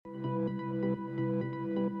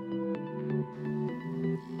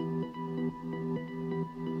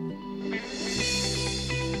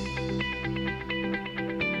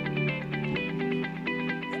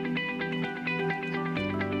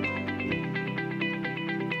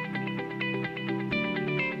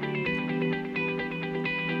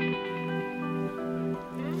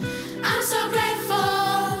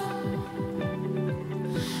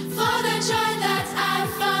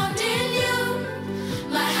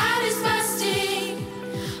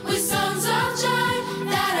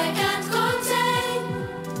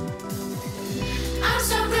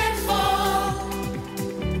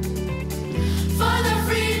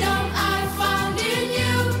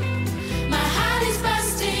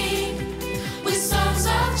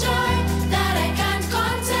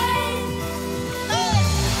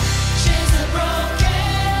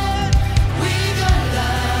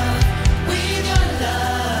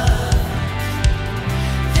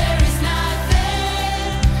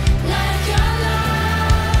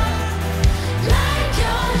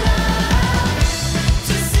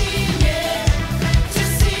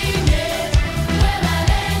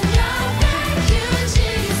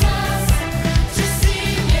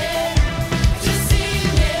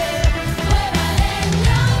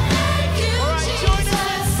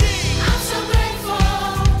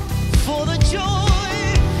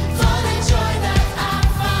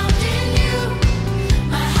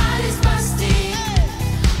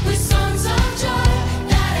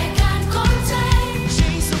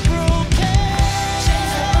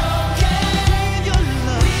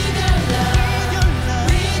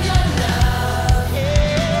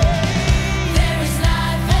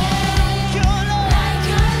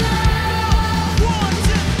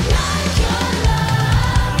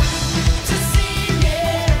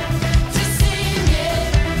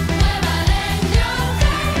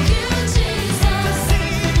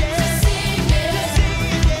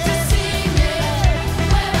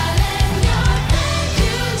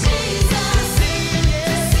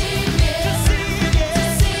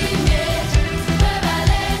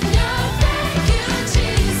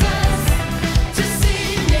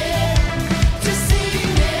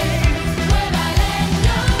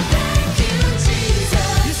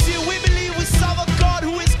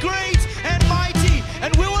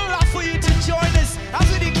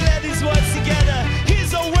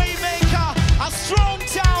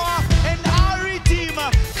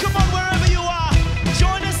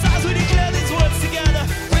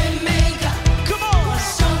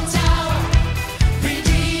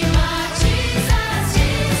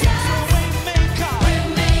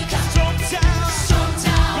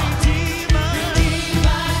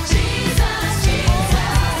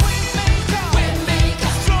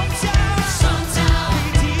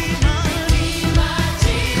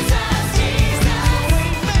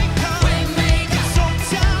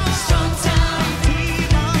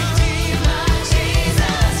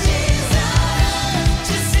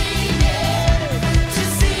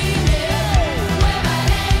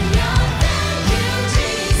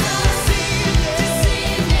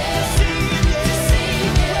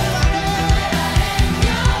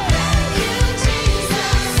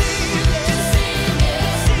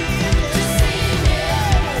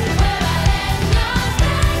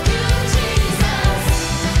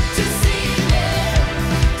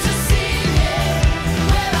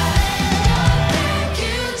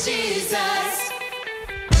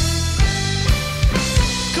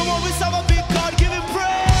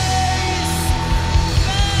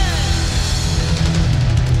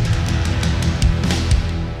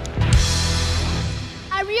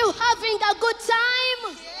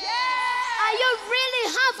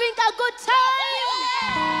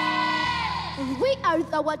are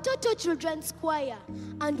the Watoto Children's Choir,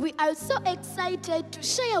 and we are so excited to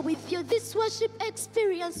share with you this worship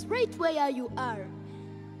experience right where you are.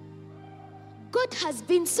 God has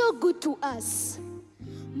been so good to us.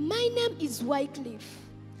 My name is Wycliffe,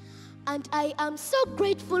 and I am so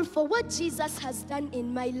grateful for what Jesus has done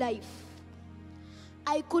in my life.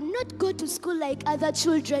 I could not go to school like other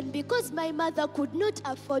children because my mother could not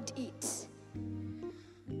afford it.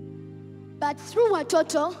 But through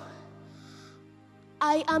Watoto,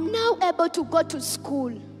 I am now able to go to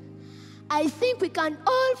school. I think we can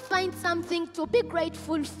all find something to be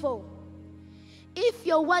grateful for. If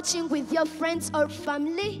you're watching with your friends or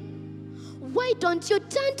family, why don't you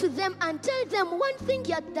turn to them and tell them one thing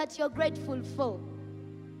that you're grateful for?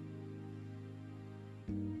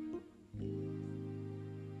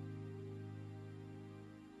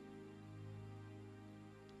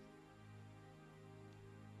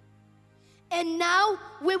 And now,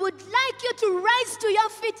 we would like you to rise to your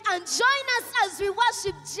feet and join us as we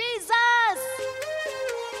worship Jesus.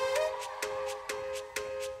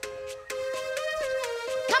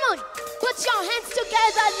 Come on, put your hands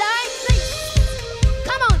together like this.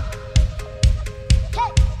 Come on.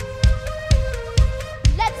 Hey.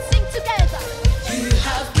 Let's sing together. You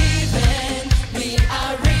have given me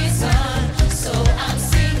a reason, so I'm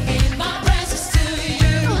singing my praises to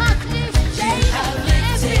you. You have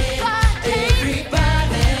lifted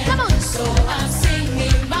Everybody. Come on. So I'm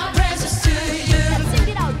singing my praises to you. Let's sing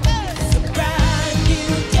it out. It's a brand new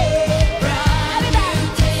day, brand new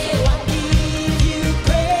day. So I give you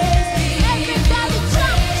praise. Everybody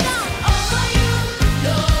jump. All for you,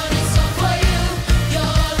 Lord, it's all for you.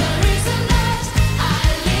 You're the reason that I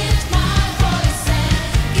lift my voice and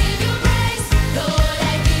give you praise. Lord,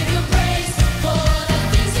 I give you praise for the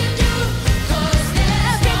things you do. 'Cause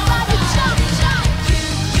there's Everybody jump.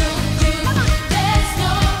 Come on. There's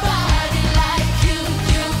nobody like you.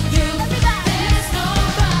 There's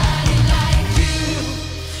nobody like you.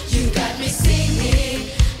 You got me singing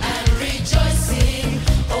and rejoicing,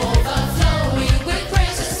 overflowing with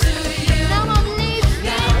praises to you. Now I'm living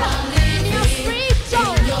in your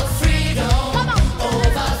freedom. In your freedom, Come on.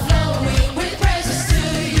 overflowing with praises to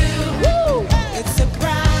you. Woo. It's a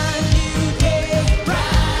brand new day,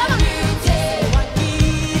 brand new day. So I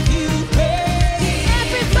give you praise.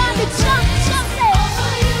 Everybody jump. All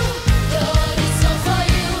for you, Lord, it's all for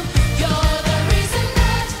you. You're the reason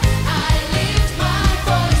that I lift my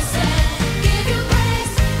voice and give you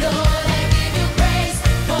praise. Lord, I give you praise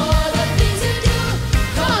for the things you do.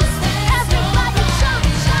 'Cause there's Everybody jump.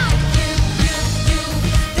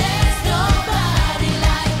 there's nobody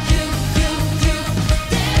like you.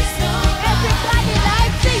 There's nobody. Everybody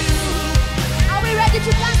like this. Are we ready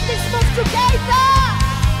to dance this move together?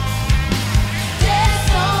 There's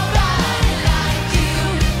nobody like you.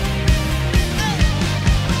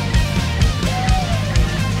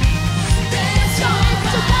 There's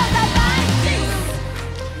Together nobody like like you.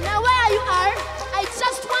 Now where you are, I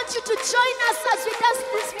just want you to join us as we dance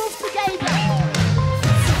this move together.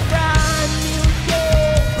 It's a brand new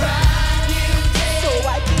day, Brand new day, so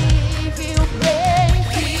I give you praise.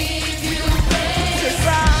 give you It's praise. a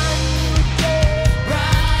brand new day,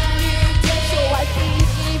 Brand new day, so I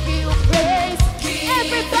give you praise.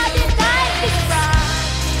 Everybody like this brand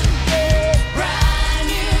brand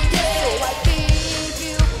new day, so I give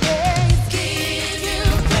you praise. give you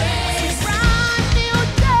praise. Brand new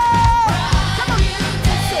day, come on,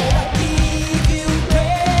 so I give you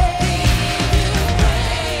praise.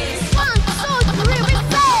 1, 2, 3, we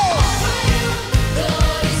say.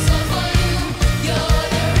 Lord, it's all for you. You're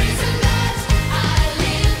the reason that I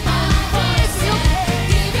lift my voice and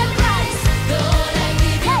give you praise. Lord, I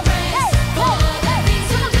give you praise for the things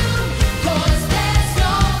you do. 'Cause there's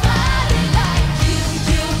nobody like you.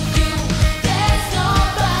 There's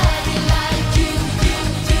nobody like you.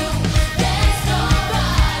 There's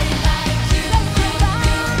nobody like you.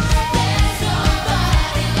 There's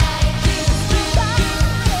nobody like you.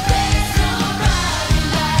 There's nobody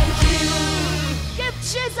like you. Give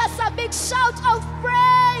Jesus a big shout of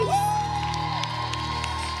praise.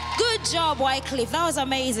 Good job, Wycliffe. That was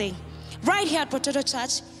amazing. Right here at Watoto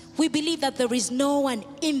Church, we believe that there is no one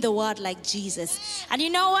in the world like Jesus. And you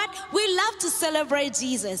know what? We love to celebrate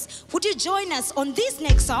Jesus. Would you join us on this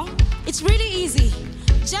next song? It's really easy.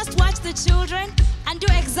 Just watch the children and do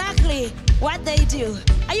exactly what they do.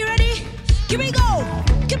 Are you ready? Here we go.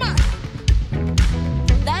 Come on.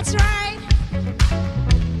 That's right.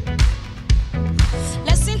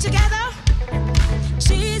 Let's sing together.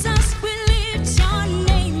 Jesus, we lift your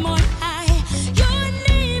name on high. Your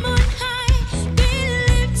name on high. Be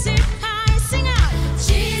lifted high. Sing out.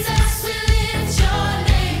 Jesus, we lift your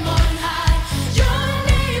name on high. Your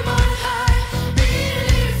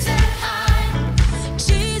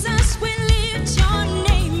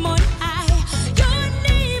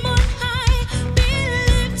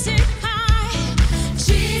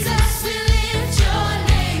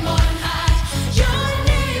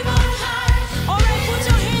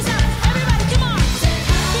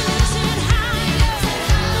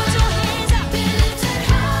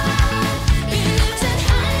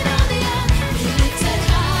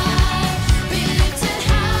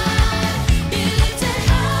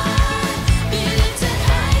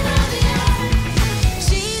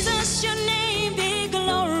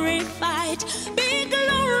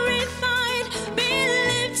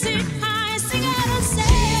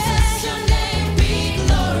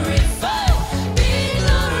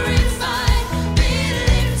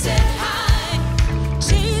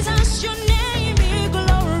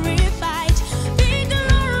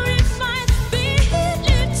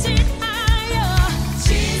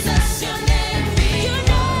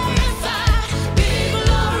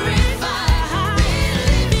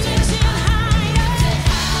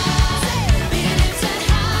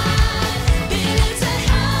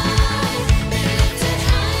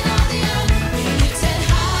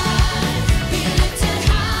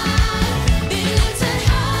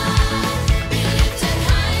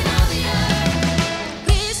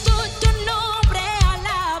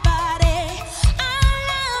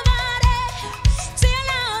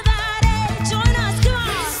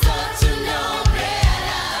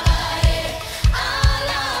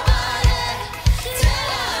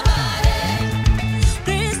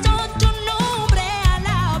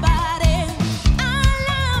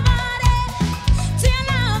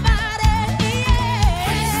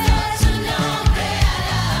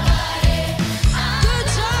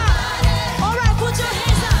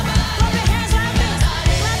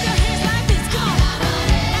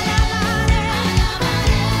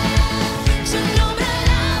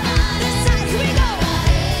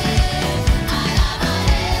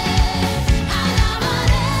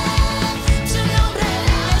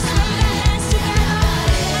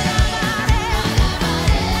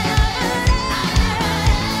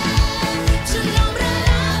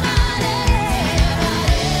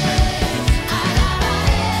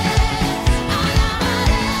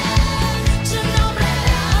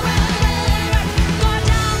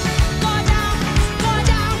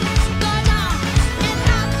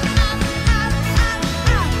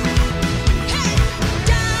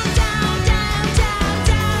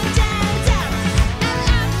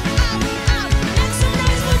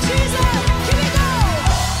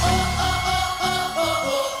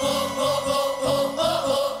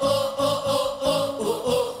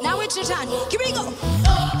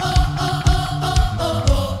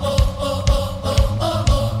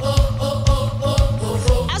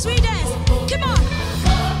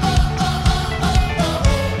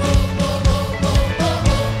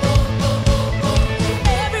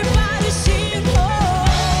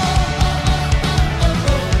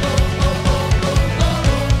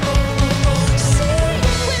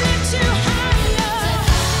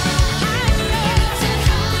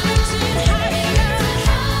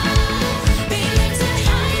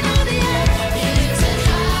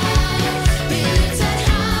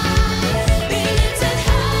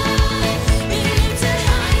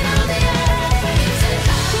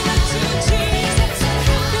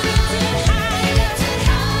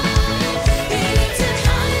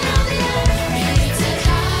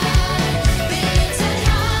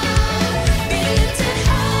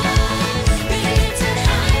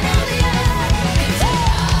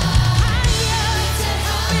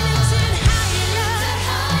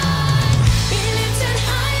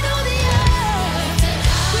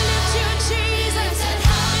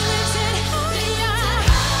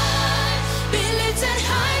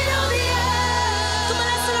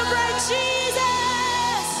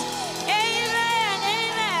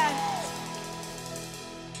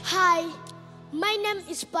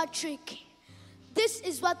Patrick. This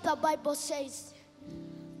is what the Bible says.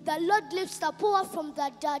 The Lord lifts the poor from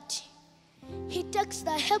the dirt. He takes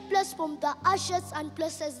the helpless from the ashes and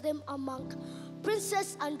places them among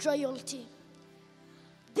princes and royalty.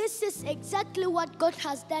 This is exactly what God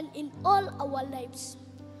has done in all our lives.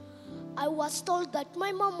 I was told that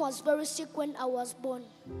my mom was very sick when I was born.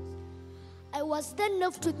 I was then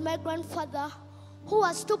left with my grandfather, who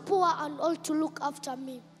was too poor and old to look after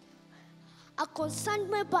me. A concerned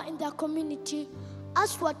member in the community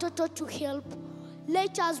asked Watoto to help.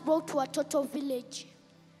 Later, I was brought to Watoto village.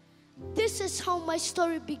 This is how my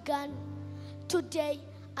story began. Today,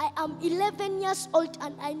 I am 11 years old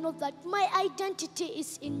and I know that my identity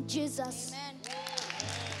is in Jesus. Amen.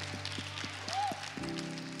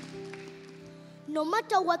 No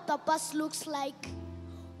matter what the past looks like,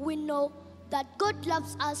 we know that God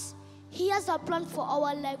loves us. He has a plan for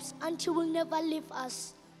our lives and He will never leave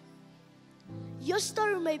us. Your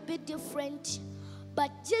story may be different, but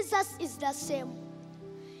Jesus is the same.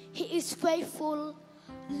 He is faithful,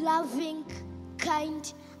 loving,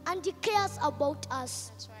 kind, and He cares about us.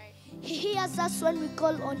 That's right. He hears us when we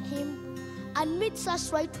call on Him and meets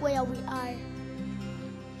us right where we are.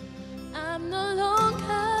 I'm no longer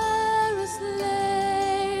a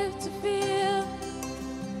slave to fear.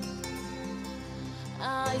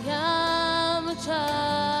 I am a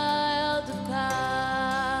child of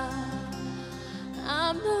God.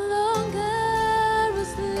 I'm no longer a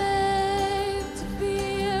slave to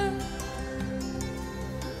fear.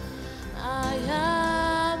 I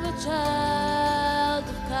am a child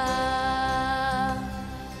of God.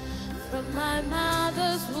 From my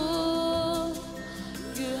mother's womb,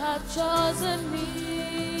 you have chosen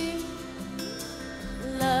me.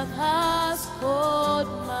 Love has called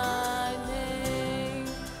my name.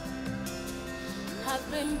 I've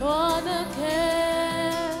been born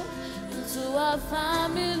again into a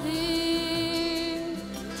family.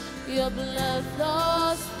 Your blood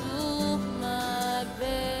flows through my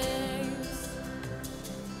veins.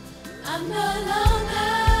 I'm no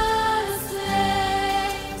longer a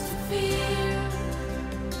slave to fear.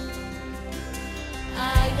 I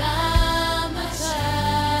am a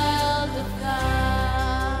child of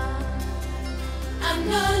God. I'm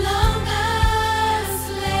no longer a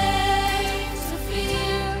slave to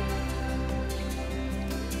fear.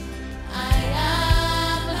 I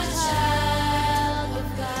am a child of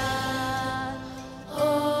God.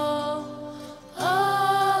 Oh,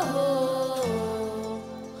 oh, oh,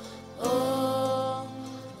 oh.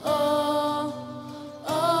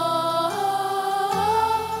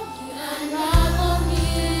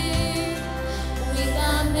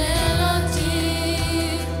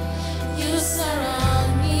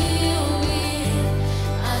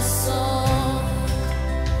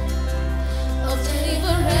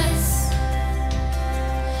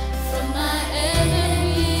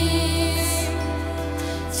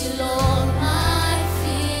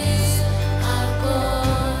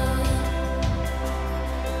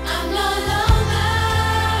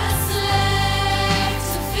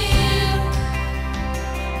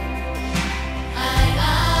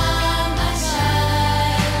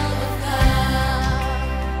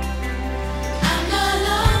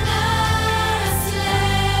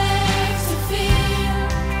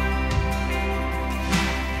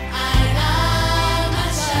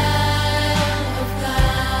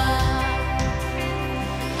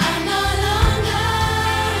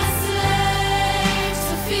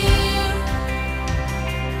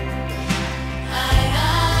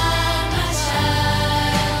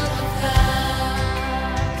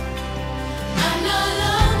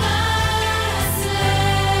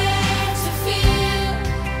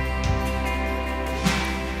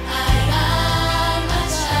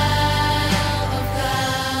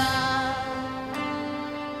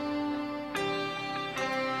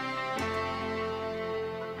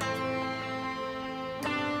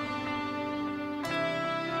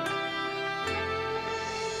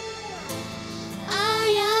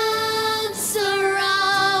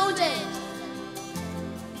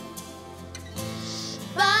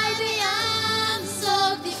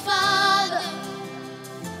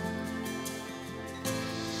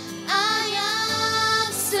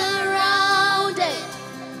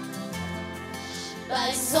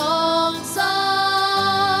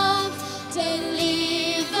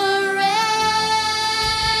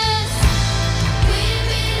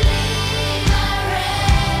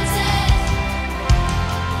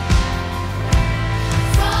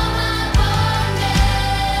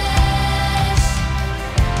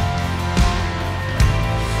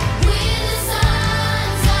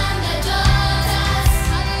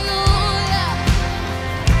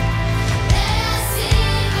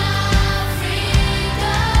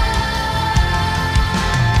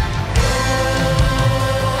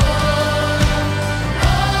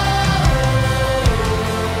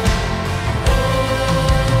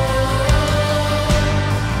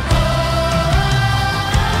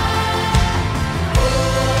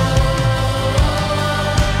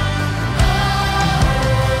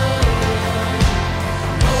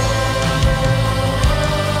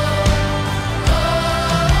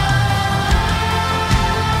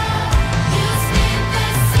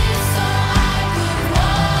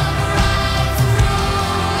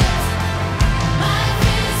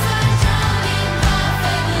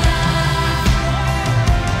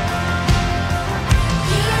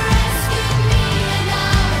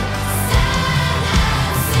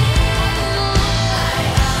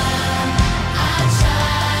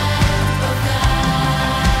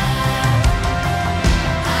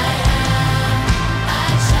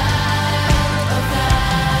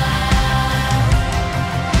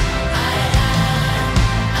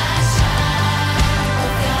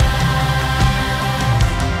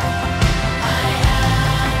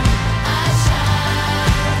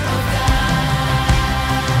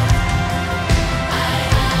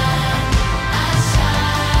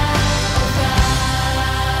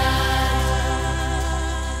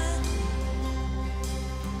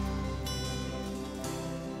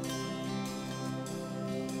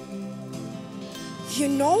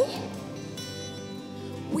 know,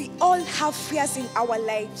 we all have fears in our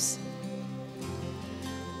lives.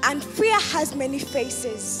 And fear has many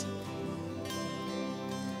faces.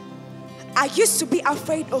 I used to be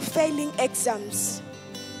afraid of failing exams.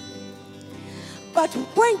 But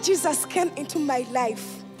when Jesus came into my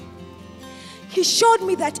life, he showed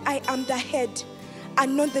me that I am the head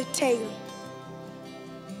and not the tail.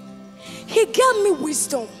 He gave me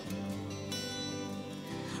wisdom.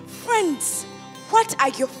 Friends, what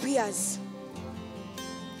are your fears?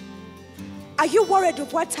 Are you worried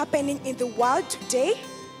of what's happening in the world today?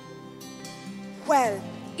 Well,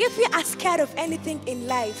 if you are scared of anything in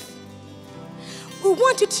life, we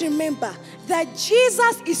want you to remember that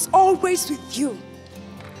Jesus is always with you.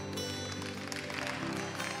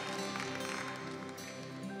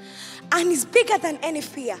 And is bigger than any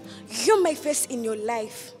fear you may face in your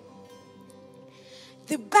life.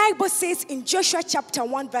 The Bible says in Joshua chapter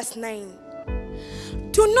 1 verse 9,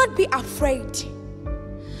 do not be afraid.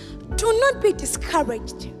 Do not be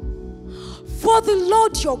discouraged. For the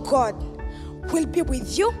Lord your God will be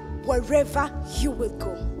with you wherever you will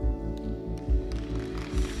go.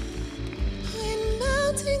 When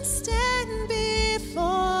mountains stand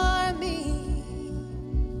before me,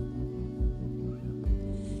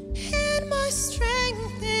 and my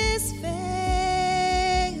strength is failing,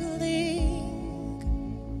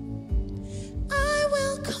 I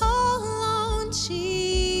will call on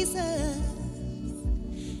Jesus,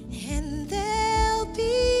 and they'll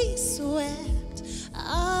be swept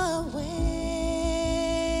away.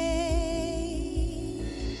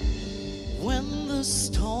 When the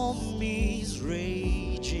storm is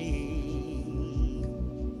raging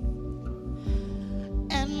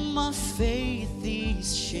and my faith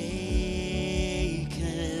is shaken,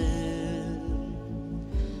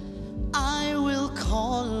 I will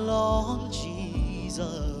call on Jesus,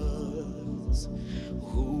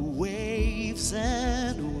 who waves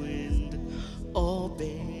and wind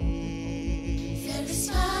obey. There is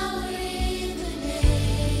power in the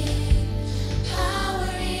name, power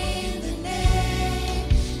in the name.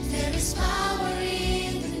 There is power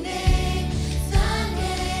in the name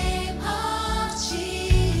of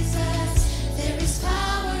Jesus. There is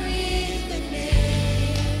power in the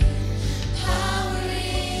name, power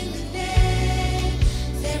in the name.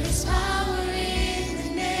 There is power in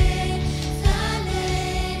the name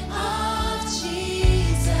of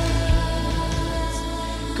Jesus.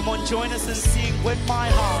 Come on, join us and sing When My My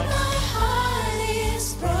Heart heart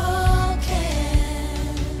is broken,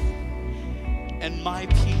 and My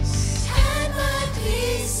Peace. and my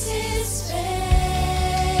peace is fading.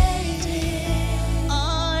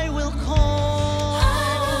 I will call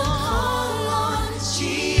On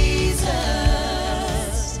Jesus,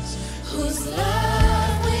 whose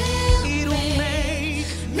love will It will make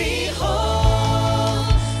make me whole.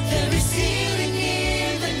 There is healing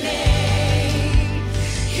in the name,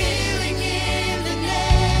 healing in the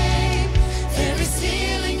name. There is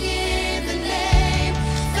healing in the name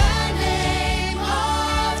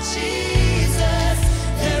of Jesus.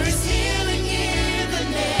 There is healing in the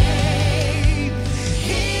name,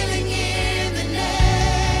 healing in the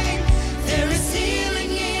name. There is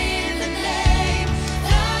healing in the name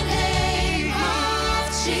of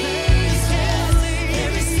Jesus.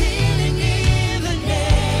 There is healing in the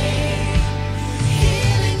name,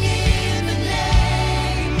 healing in the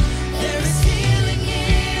name. There is healing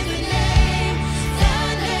in the name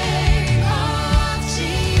of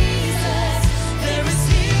Jesus. There is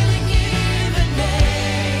healing in the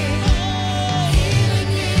name,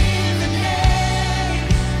 healing in the name.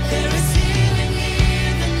 There is healing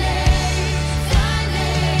in the name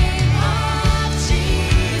of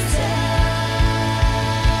Jesus.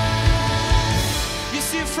 You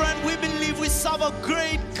see, friend, we believe we serve a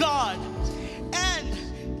great God, and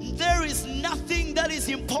there is nothing that is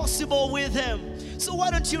impossible with Him. So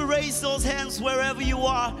why don't you raise those hands wherever you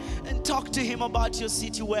are and talk to Him about your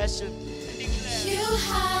situation and declare. You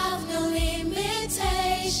have no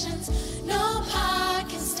limitations, no power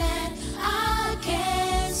can stand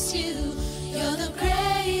against you. You're the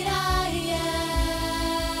great I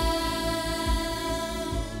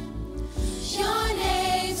am. Your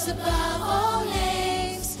name's above all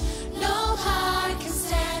names, no power can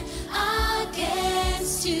stand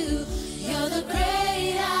against you. You're the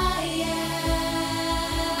great I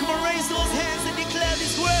am. Come on, raise those hands and declare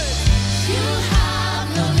these words. You have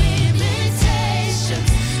no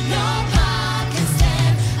limitations, no power can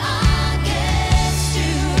stand against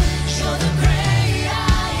you. You're the great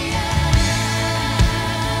I am.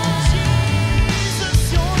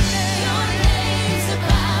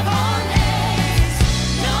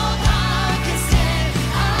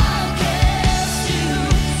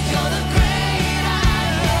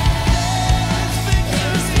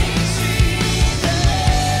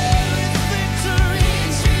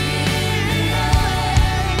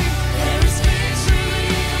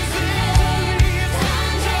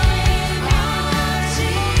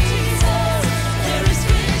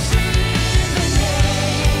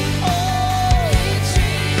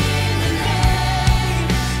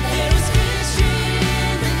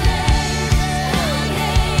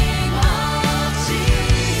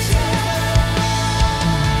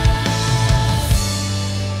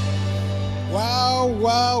 Wow,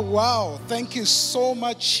 wow, wow. Thank you so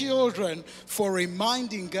much, children, for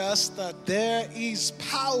reminding us that there is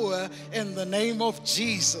power in the name of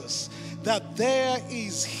Jesus, that there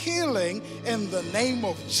is healing in the name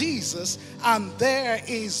of Jesus, and there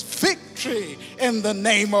is victory in the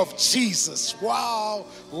name of Jesus. Wow,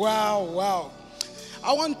 wow, wow.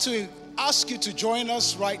 I want to ask you to join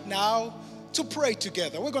us right now to pray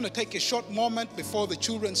together. We're going to take a short moment before the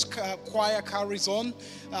children's choir carries on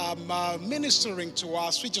ministering to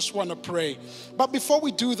us. We just want to pray. But before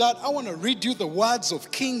we do that, I want to read you the words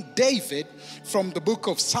of King David from the book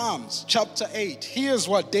of Psalms, chapter 8. Here's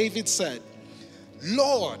what David said.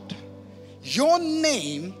 Lord, your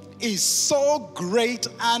name is so great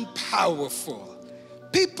and powerful.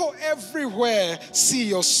 People everywhere see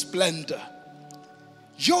your splendor.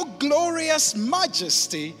 Your glorious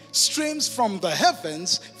majesty streams from the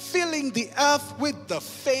heavens, filling the earth with the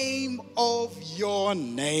fame of your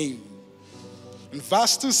name. And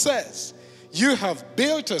verse 2 says, you have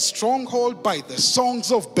built a stronghold by the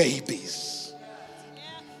songs of babies.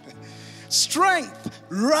 Strength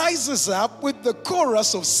rises up with the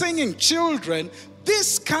chorus of singing children.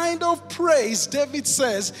 This kind of praise, David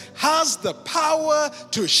says, has the power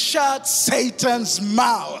to shut Satan's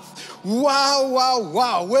mouth. Wow, wow,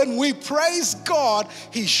 wow. When we praise God,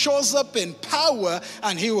 he shows up in power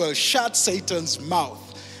and he will shut Satan's mouth.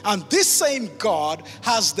 And this same God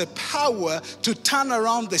has the power to turn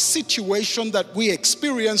around the situation that we're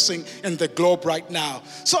experiencing in the globe right now.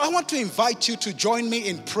 So I want to invite you to join me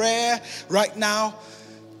in prayer right now.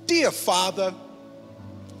 Dear Father,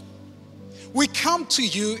 we come to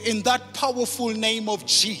you in that powerful name of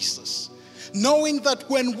Jesus, knowing that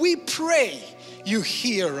when we pray, you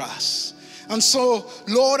hear us. And so,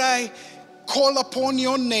 Lord, I call upon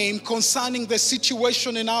your name concerning the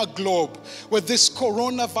situation in our globe with this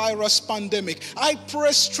coronavirus pandemic. I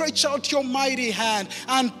pray, stretch out your mighty hand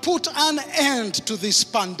and put an end to this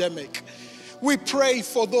pandemic. We pray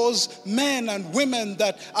for those men and women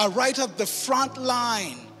that are right at the front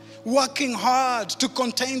line, working hard to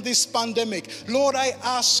contain this pandemic. Lord, I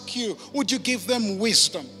ask you, would you give them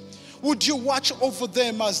wisdom? Would you watch over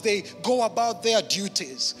them as they go about their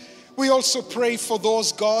duties? We also pray for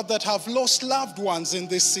those, God, that have lost loved ones in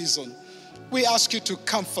this season. We ask you to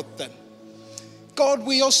comfort them. God,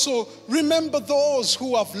 we also remember those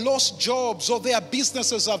who have lost jobs or their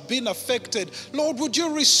businesses have been affected. Lord, would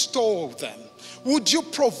you restore them? Would you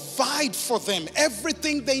provide for them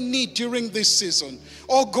everything they need during this season?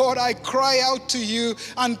 Oh God, I cry out to you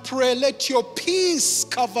and pray, let your peace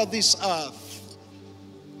cover this earth.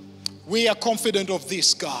 We are confident of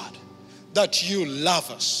this, God, that you love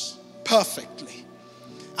us perfectly.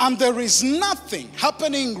 And there is nothing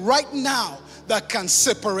happening right now that can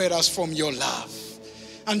separate us from your love.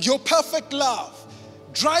 And your perfect love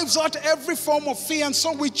drives out every form of fear. And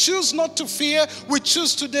so we choose not to fear. We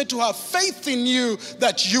choose today to have faith in you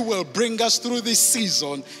that you will bring us through this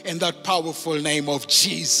season in that powerful name of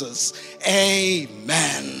Jesus.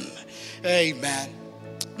 Amen. Amen.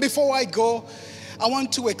 Before I go, I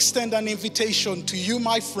want to extend an invitation to you,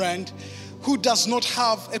 my friend, who does not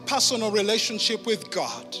have a personal relationship with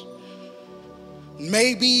God.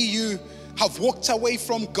 Maybe you have walked away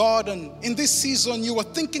from God, and in this season you were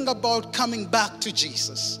thinking about coming back to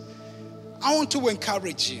Jesus. I want to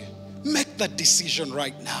encourage you, make that decision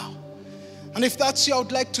right now. And if that's you, I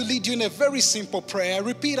would like to lead you in a very simple prayer.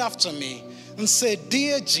 Repeat after me and say,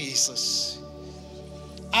 Dear Jesus,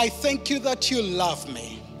 I thank you that you love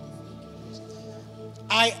me.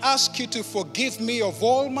 I ask you to forgive me of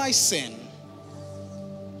all my sin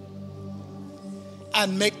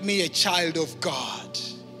and make me a child of God.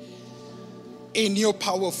 In your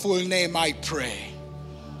powerful name I pray.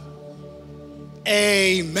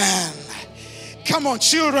 Amen. Come on,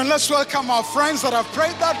 children, let's welcome our friends that have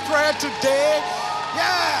prayed that prayer today.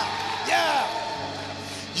 Yeah.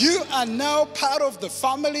 You are now part of the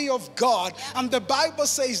family of God. And the Bible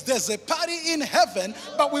says there's a party in heaven,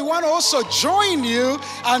 but we want to also join you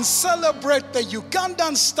and celebrate the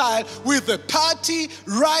Ugandan style with a party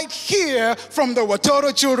right here from the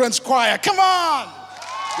Watoto Children's Choir. Come on!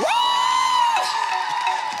 Woo!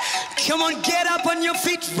 Come on, get up on your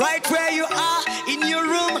feet right where you are in your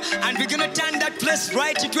room, and we're gonna turn that place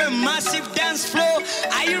right into a massive dance floor.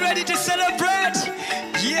 Are you ready to celebrate?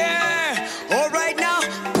 Yeah. All right, now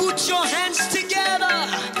put your hands together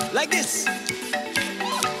like this.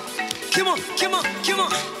 Come on, come on, come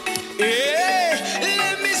on. Yeah.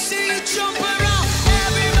 Let me see you jump around.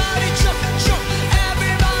 Everybody jump, jump.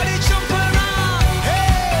 Everybody jump around.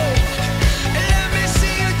 Hey. Let me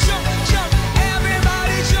see you jump, jump.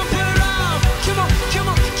 Everybody jump around. Come on, come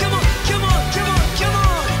on, come on, come on, come on, come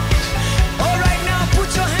on. All right, now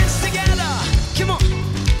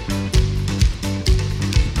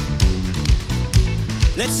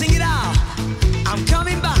Let's sing it out. I'm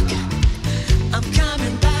coming back. I'm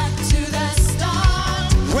coming back to the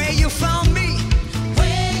start Where you found me.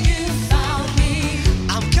 where you found me.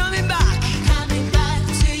 I'm coming back. Coming back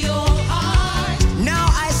to your heart. Now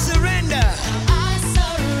I surrender. I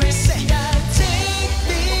surrender. Take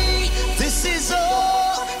me. This is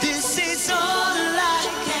all I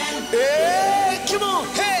Can Hey, come on,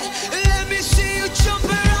 hey, let me see you jump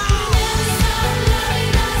around. never stop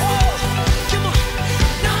loving us. Oh, come on,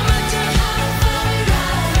 No matter how far we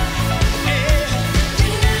run, hey, you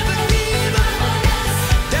never give up on us.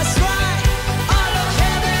 that's right. All of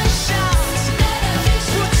heaven shouts. Let us be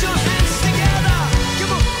sure. Put your hands together.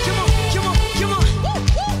 Come on, come on, come on, come on.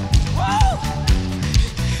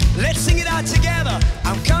 Woo. Let's sing it out together.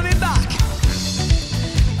 I'm coming back.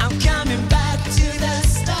 I'm coming back to the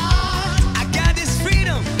Start. I got this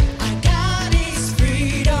freedom. I got His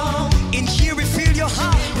freedom. In here we feel your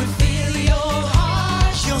heart. We feel your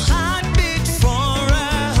heart. Your heartbeat for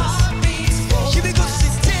us. Heartbeats for Here we go. us.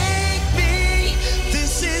 Say, take me.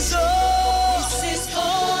 This is all This is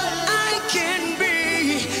all I can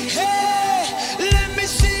be. Hey, let me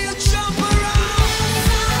see you jump around.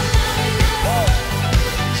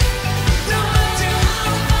 No matter how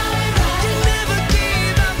you never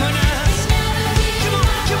give up on us. Come on,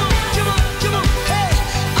 come on, come on, come on. Hey,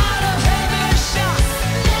 out of heaven shout.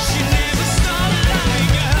 She never stopped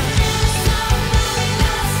loving us.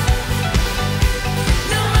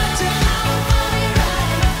 No matter how far we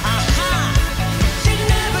run, Aha. She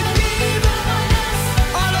never give up.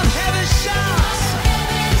 All of heaven shouts.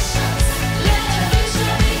 let the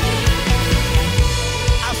vision begin.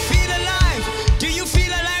 I feel alive. Do you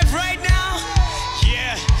feel alive right now?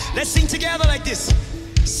 Yeah. Let's sing together like this.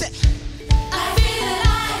 Say, I feel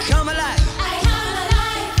alive. come alive. I am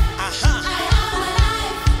alive. Uh-huh. I am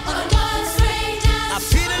alive. On God's great I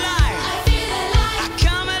feel alive. I feel alive. I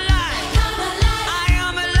come alive. Come alive. I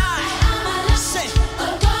am alive. I'm alive. Say,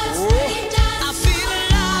 On God's great I feel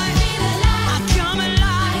alive. I come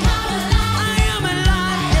alive. I am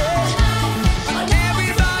alive. Yeah.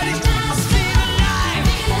 Everybody, I feel alive.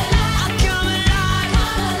 I come alive.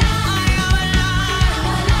 I am alive.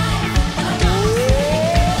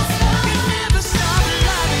 You never stop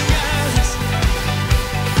loving us.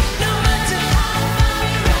 No matter how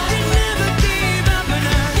you never give up on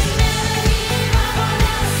us.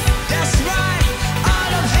 That's right.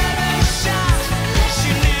 All of heaven shout. She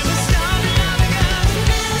never stopped loving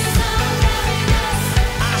us.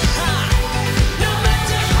 Aha. No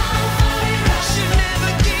matter how she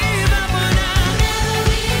never give up on us.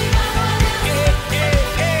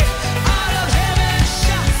 All of heaven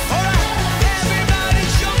shout. All right, everybody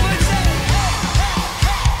jump and say,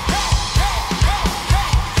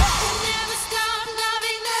 Never stop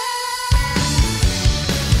loving us.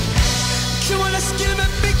 come on, let's give him a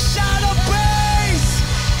big shout of praise.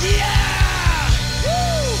 Yeah.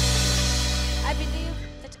 Woo. I believe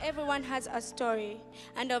that everyone has a story,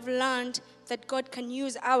 and I've learned that God can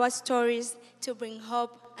use our stories to bring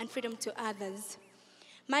hope and freedom to others.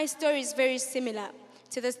 My story is very similar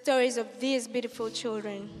to the stories of these beautiful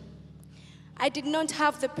children. I did not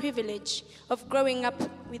have the privilege of growing up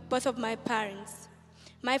with both of my parents.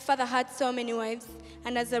 My father had so many wives,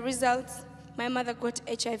 and as a result, my mother got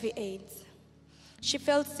HIV/AIDS. She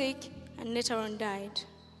fell sick and later on died,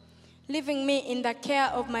 leaving me in the care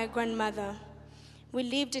of my grandmother. We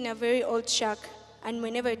lived in a very old shack, and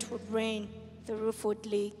whenever it would rain, the roof would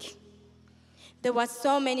leak. There were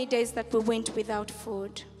so many days that we went without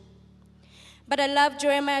food. But I love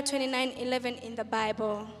Jeremiah 29:11 in the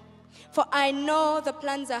Bible. For I know the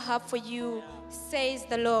plans I have for you, says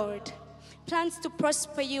the Lord. Plans to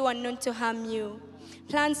prosper you and not to harm you.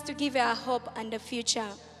 Plans to give you a hope and a future.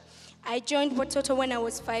 I joined Watoto when I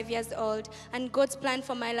was 5 years old, and God's plan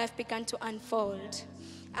for my life began to unfold.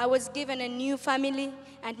 I was given a new family,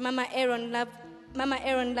 and Mama Aaron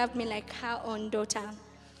loved me like her own daughter.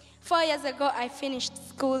 4 years ago, I finished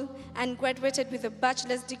school and graduated with a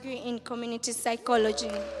bachelor's degree in community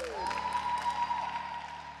psychology.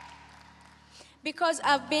 Because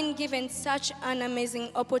I've been given such an amazing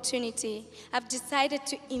opportunity, I've decided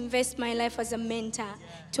to invest my life as a mentor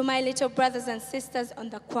to my little brothers and sisters on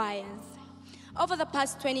the choirs. Over the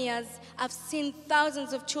past 20 years, I've seen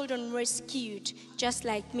thousands of children rescued, just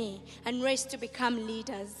like me, and raised to become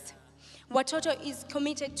leaders. Watoto is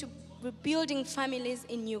committed to rebuilding families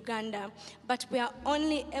in Uganda, but we are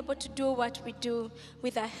only able to do what we do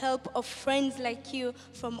with the help of friends like you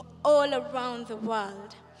from all around the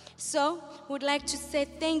world. So, we'd like to say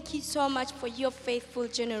thank you so much for your faithful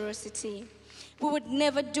generosity. We would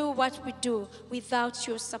never do what we do without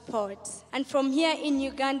your support. And from here in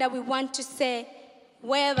Uganda, we want to say,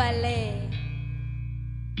 Webale.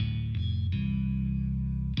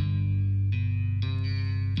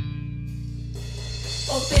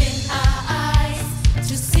 Open our eyes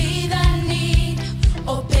to see the